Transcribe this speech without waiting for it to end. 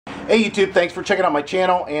Hey YouTube, thanks for checking out my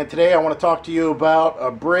channel, and today I want to talk to you about a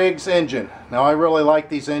Briggs engine. Now I really like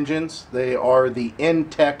these engines. They are the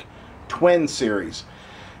Intek Twin series,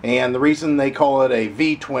 and the reason they call it a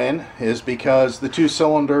V-twin is because the two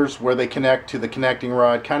cylinders where they connect to the connecting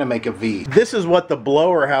rod kind of make a V. This is what the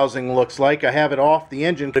blower housing looks like. I have it off the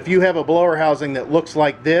engine. If you have a blower housing that looks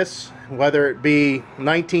like this, whether it be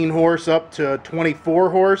 19 horse up to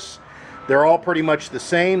 24 horse, they're all pretty much the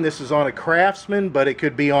same. This is on a Craftsman, but it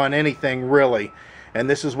could be on anything really. And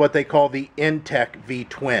this is what they call the Intek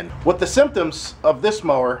V-twin. What the symptoms of this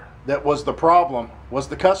mower that was the problem was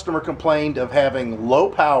the customer complained of having low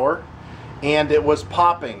power and it was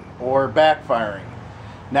popping or backfiring.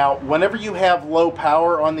 Now, whenever you have low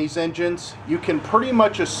power on these engines, you can pretty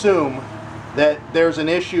much assume that there's an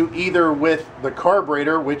issue either with the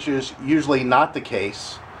carburetor, which is usually not the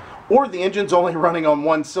case, or the engine's only running on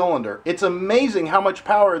one cylinder. It's amazing how much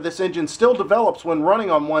power this engine still develops when running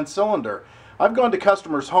on one cylinder. I've gone to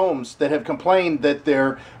customers' homes that have complained that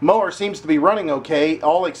their mower seems to be running okay,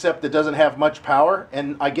 all except it doesn't have much power,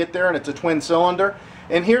 and I get there and it's a twin cylinder,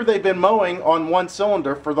 and here they've been mowing on one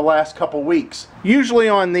cylinder for the last couple weeks. Usually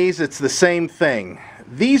on these it's the same thing.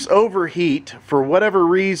 These overheat for whatever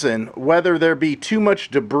reason, whether there be too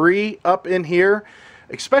much debris up in here,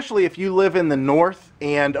 especially if you live in the north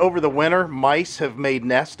and over the winter mice have made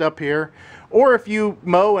nests up here, or if you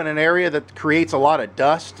mow in an area that creates a lot of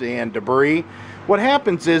dust and debris, what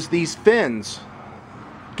happens is these fins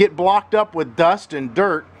get blocked up with dust and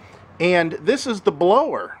dirt, and this is the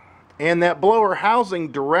blower, and that blower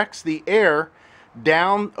housing directs the air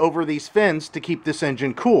down over these fins to keep this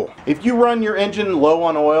engine cool. If you run your engine low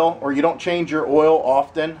on oil, or you don't change your oil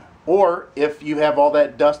often, or if you have all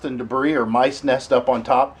that dust and debris or mice nest up on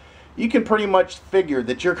top, you can pretty much figure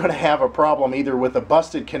that you're going to have a problem either with a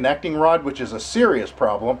busted connecting rod, which is a serious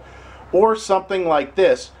problem, or something like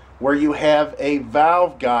this where you have a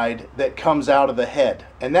valve guide that comes out of the head.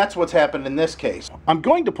 And that's what's happened in this case. I'm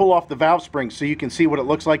going to pull off the valve spring so you can see what it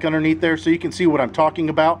looks like underneath there, so you can see what I'm talking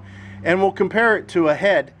about, and we'll compare it to a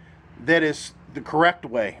head that is the correct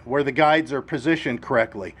way, where the guides are positioned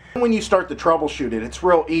correctly. When you start to troubleshoot it, it's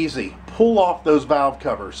real easy. Pull off those valve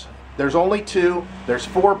covers. There's only two. There's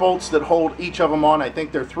 4 bolts that hold each of them on. I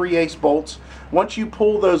think they're 3/8 bolts. Once you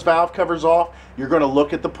pull those valve covers off, you're going to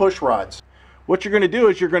look at the push rods. What you're going to do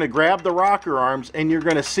is you're going to grab the rocker arms and you're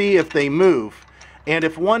going to see if they move. And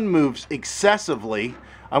if one moves excessively,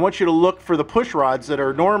 I want you to look for the push rods that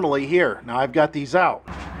are normally here. Now I've got these out.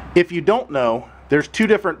 If you don't know, there's 2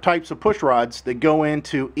 different types of push rods that go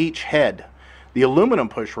into each head. The aluminum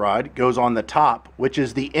push rod goes on the top, which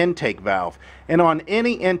is the intake valve. And on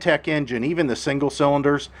any Intek engine, even the single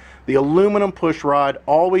cylinders, the aluminum push rod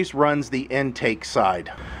always runs the intake side.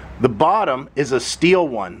 The bottom is a steel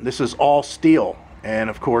one. This is all steel. And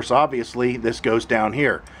of course, obviously, this goes down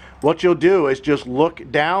here. What you'll do is just look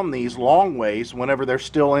down these long ways whenever they're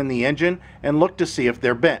still in the engine and look to see if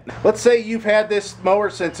they're bent. Let's say you've had this mower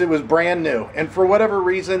since it was brand new, and for whatever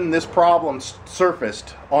reason this problem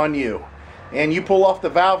surfaced on you. And you pull off the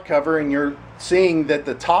valve cover and you're seeing that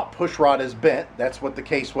the top push rod is bent. That's what the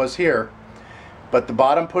case was here. But the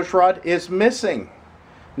bottom push rod is missing.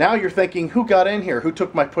 Now you're thinking, who got in here? Who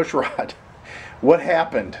took my push rod? What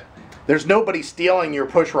happened? There's nobody stealing your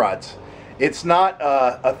push rods. It's not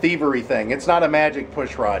a thievery thing. It's not a magic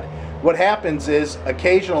push rod. What happens is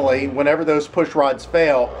occasionally, whenever those push rods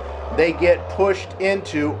fail, they get pushed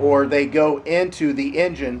into, or they go into the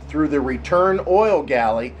engine through the return oil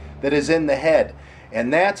galley that is in the head.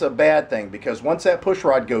 And that's a bad thing, because once that push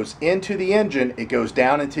rod goes into the engine, it goes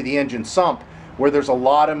down into the engine sump where there's a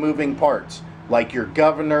lot of moving parts, like your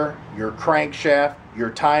governor, your crankshaft, your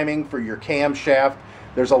timing for your camshaft.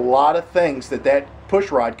 There's a lot of things that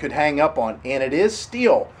push rod could hang up on, and it is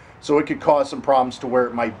steel, so it could cause some problems to where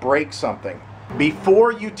it might break something.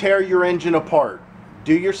 Before you tear your engine apart,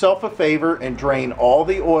 do yourself a favor and drain all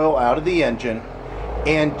the oil out of the engine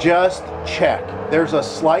and just check. There's a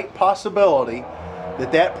slight possibility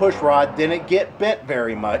that that push rod didn't get bent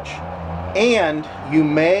very much, and you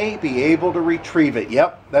may be able to retrieve it.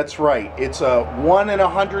 Yep, that's right. It's a 1 in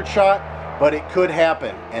 100 shot, but it could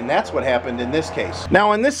happen, and that's what happened in this case. Now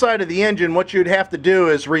on this side of the engine, what you'd have to do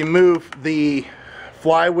is remove the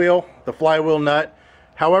flywheel nut.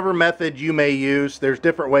 However method you may use, there's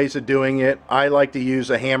different ways of doing it. I like to use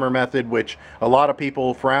a hammer method, which a lot of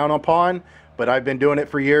people frown upon, but I've been doing it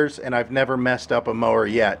for years and I've never messed up a mower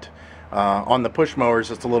yet. On the push mowers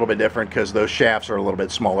it's a little bit different because those shafts are a little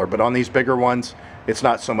bit smaller, but on these bigger ones it's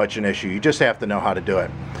not so much an issue. You just have to know how to do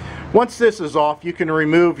it. Once this is off, you can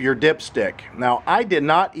remove your dipstick. Now, I did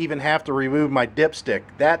not even have to remove my dipstick.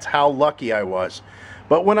 That's how lucky I was.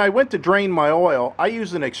 But when I went to drain my oil, I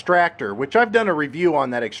used an extractor, which I've done a review on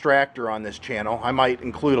that extractor on this channel. I might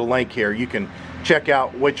include a link here. You can check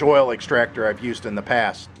out which oil extractor I've used in the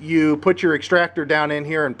past. You put your extractor down in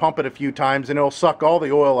here and pump it a few times and it'll suck all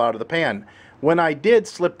the oil out of the pan. When I did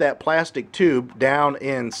slip that plastic tube down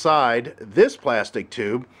inside this plastic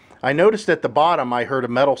tube, I noticed at the bottom I heard a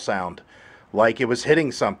metal sound, like it was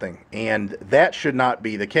hitting something, and that should not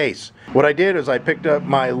be the case. What I did is I picked up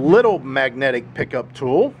my little magnetic pickup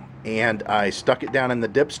tool and I stuck it down in the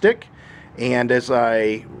dipstick, and as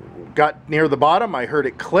I got near the bottom I heard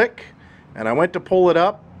it click, and I went to pull it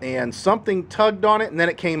up and something tugged on it and then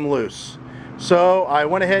it came loose. So I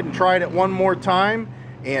went ahead and tried it one more time,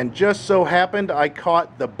 and just so happened I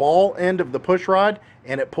caught the ball end of the push rod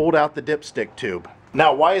and it pulled out the dipstick tube.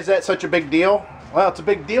 Now, why is that such a big deal? Well, it's a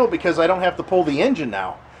big deal because I don't have to pull the engine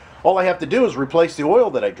now. All I have to do is replace the oil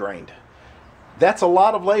that I drained. That's a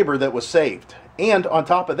lot of labor that was saved. And on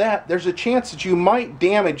top of that, there's a chance that you might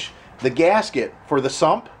damage the gasket for the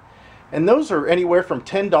sump. And those are anywhere from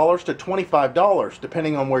 $10 to $25,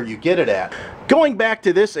 depending on where you get it at. Going back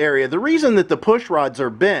to this area, the reason that the push rods are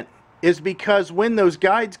bent is because when those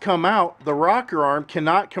guides come out, the rocker arm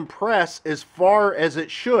cannot compress as far as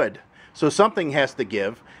it should. So something has to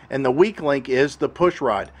give, and the weak link is the push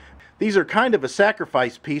rod. These are kind of a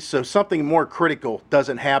sacrifice piece, so something more critical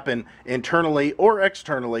doesn't happen internally or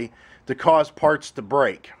externally to cause parts to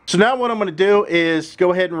break. So now what I'm going to do is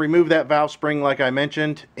go ahead and remove that valve spring like I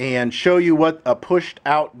mentioned and show you what a pushed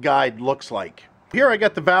out guide looks like. Here I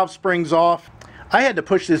got the valve springs off. I had to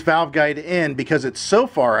push this valve guide in because it's so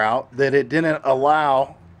far out that it didn't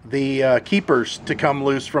allow the keepers to come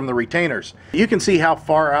loose from the retainers. You can see how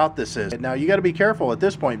far out this is. Now you got to be careful at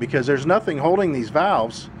this point because there's nothing holding these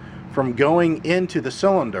valves from going into the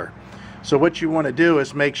cylinder. So what you want to do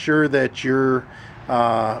is make sure that your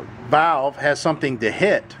valve has something to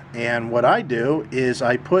hit, and what I do is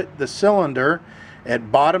I put the cylinder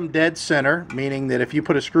at bottom dead center, meaning that if you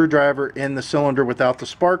put a screwdriver in the cylinder without the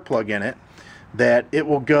spark plug in it, that it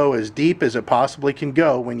will go as deep as it possibly can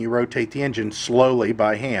go when you rotate the engine slowly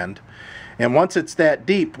by hand. And once it's that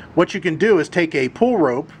deep, what you can do is take a pull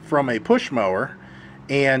rope from a push mower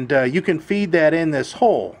and you can feed that in this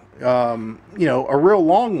hole, you know, a real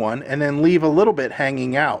long one, and then leave a little bit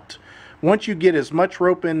hanging out. Once you get as much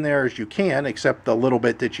rope in there as you can, except the little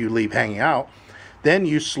bit that you leave hanging out, then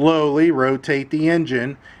you slowly rotate the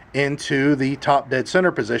engine into the top dead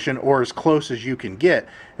center position, or as close as you can get.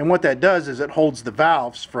 And what that does is it holds the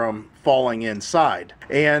valves from falling inside.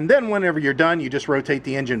 And then whenever you're done, you just rotate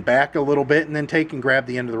the engine back a little bit and then take and grab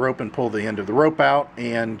the end of the rope and pull the end of the rope out,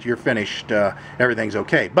 and you're finished. Everything's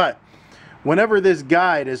okay. But whenever this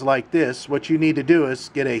guide is like this, what you need to do is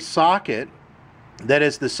get a socket that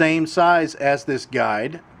is the same size as this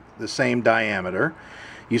guide, the same diameter.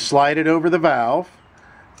 You slide it over the valve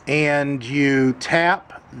and you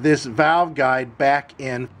tap this valve guide back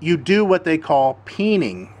in. You do what they call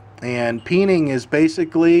peening, and peening is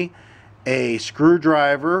basically a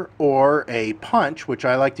screwdriver or a punch, which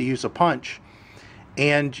I like to use a punch,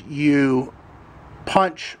 and you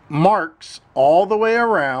punch marks all the way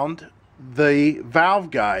around the valve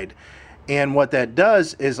guide. And what that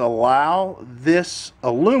does is allow this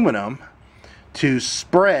aluminum to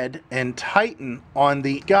spread and tighten on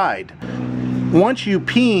the guide. Once you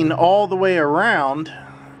peen all the way around,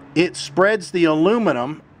 it spreads the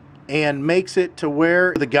aluminum and makes it to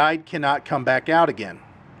where the guide cannot come back out again.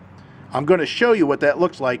 I'm going to show you what that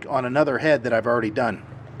looks like on another head that I've already done.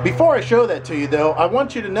 Before I show that to you though, I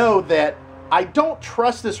want you to know that I don't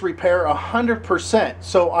trust this repair 100%,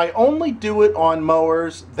 so I only do it on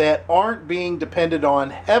mowers that aren't being depended on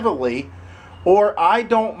heavily, or I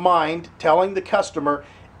don't mind telling the customer,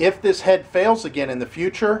 if this head fails again in the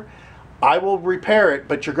future, I will repair it,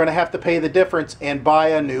 but you're going to have to pay the difference and buy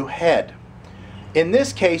a new head. In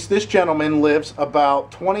this case, this gentleman lives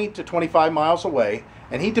about 20 to 25 miles away,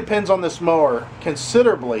 and he depends on this mower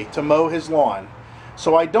considerably to mow his lawn.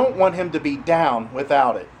 So I don't want him to be down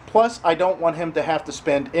without it. Plus, I don't want him to have to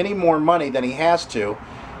spend any more money than he has to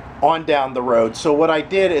on down the road. So what I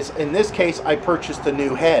did is, in this case, I purchased a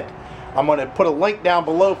new head. I'm going to put a link down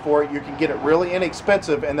below for it. You can get it really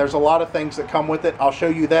inexpensive, and there's a lot of things that come with it. I'll show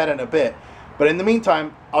you that in a bit. But in the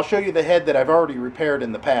meantime, I'll show you the head that I've already repaired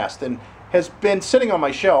in the past and has been sitting on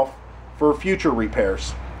my shelf for future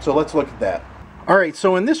repairs. So let's look at that. Alright,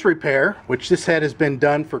 so in this repair, which this head has been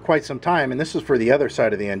done for quite some time, and this is for the other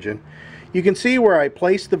side of the engine, you can see where I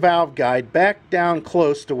placed the valve guide back down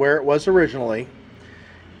close to where it was originally,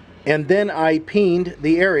 and then I peened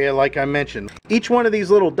the area like I mentioned. Each one of these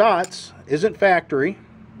little dots isn't factory.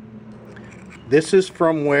 This is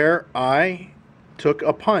from where I took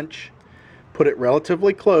a punch, put it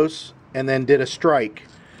relatively close, and then did a strike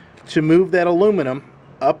to move that aluminum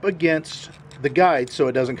up against the guide so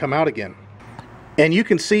it doesn't come out again. And you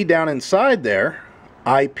can see down inside there,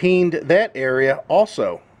 I peened that area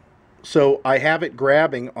also. So I have it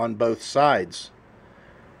grabbing on both sides.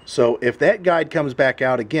 So if that guide comes back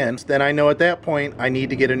out again, then I know at that point I need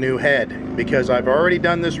to get a new head, because I've already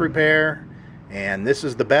done this repair and this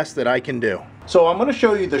is the best that I can do. So I'm going to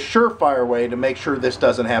show you the surefire way to make sure this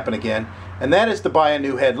doesn't happen again, and that is to buy a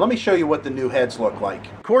new head. Let me show you what the new heads look like.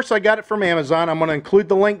 Of course, I got it from Amazon. I'm going to include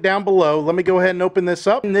the link down below. Let me go ahead and open this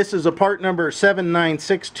up. And this is a part number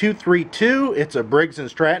 796232. It's a Briggs and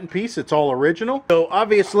Stratton piece. It's all original. So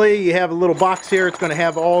obviously you have a little box here. It's going to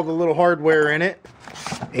have all the little hardware in it.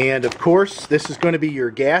 And of course, this is going to be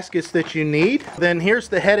your gaskets that you need. Then here's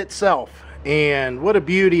the head itself. And what a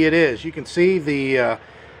beauty it is. You can see the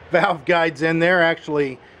valve guides in there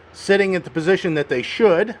actually sitting at the position that they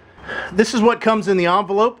should. This is what comes in the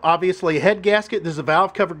envelope. Obviously a head gasket. This is a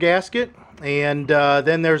valve cover gasket. And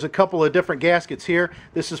then there's a couple of different gaskets here.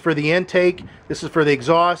 This is for the intake. This is for the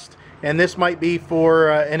exhaust. And this might be for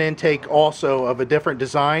an intake also of a different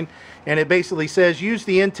design. And it basically says use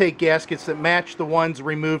the intake gaskets that match the ones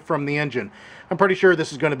removed from the engine. I'm pretty sure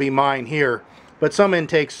this is going to be mine here, but some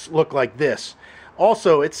intakes look like this.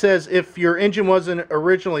 Also, it says if your engine wasn't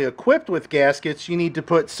originally equipped with gaskets, you need to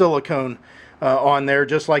put silicone on there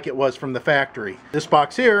just like it was from the factory. This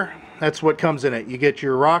box here, that's what comes in it. You get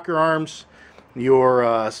your rocker arms,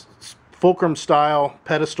 your fulcrum style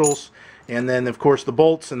pedestals, and then of course the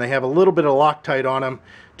bolts, and they have a little bit of Loctite on them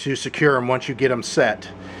to secure them once you get them set.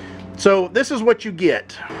 So this is what you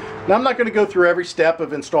get. Now I'm not going to go through every step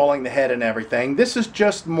of installing the head and everything. This is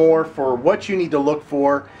just more for what you need to look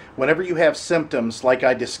for whenever you have symptoms like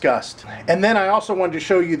I discussed. And then I also wanted to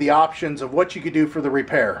show you the options of what you could do for the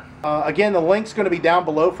repair. Again, the link's going to be down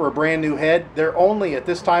below for a brand new head. They're only at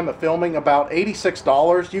this time of filming about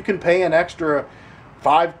 $86. You can pay an extra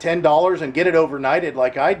 $5, $10 and get it overnighted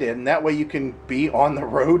like I did, and that way you can be on the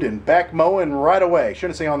road and back mowing right away.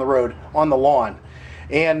 Shouldn't say on the road, on the lawn.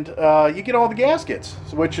 And you get all the gaskets,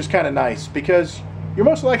 which is kind of nice because you're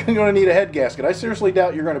most likely going to need a head gasket. I seriously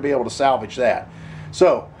doubt you're going to be able to salvage that.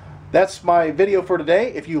 So that's my video for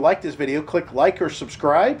today. If you like this video, click like or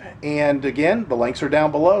subscribe. And again, the links are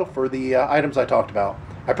down below for the items I talked about.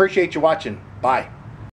 I appreciate you watching. Bye.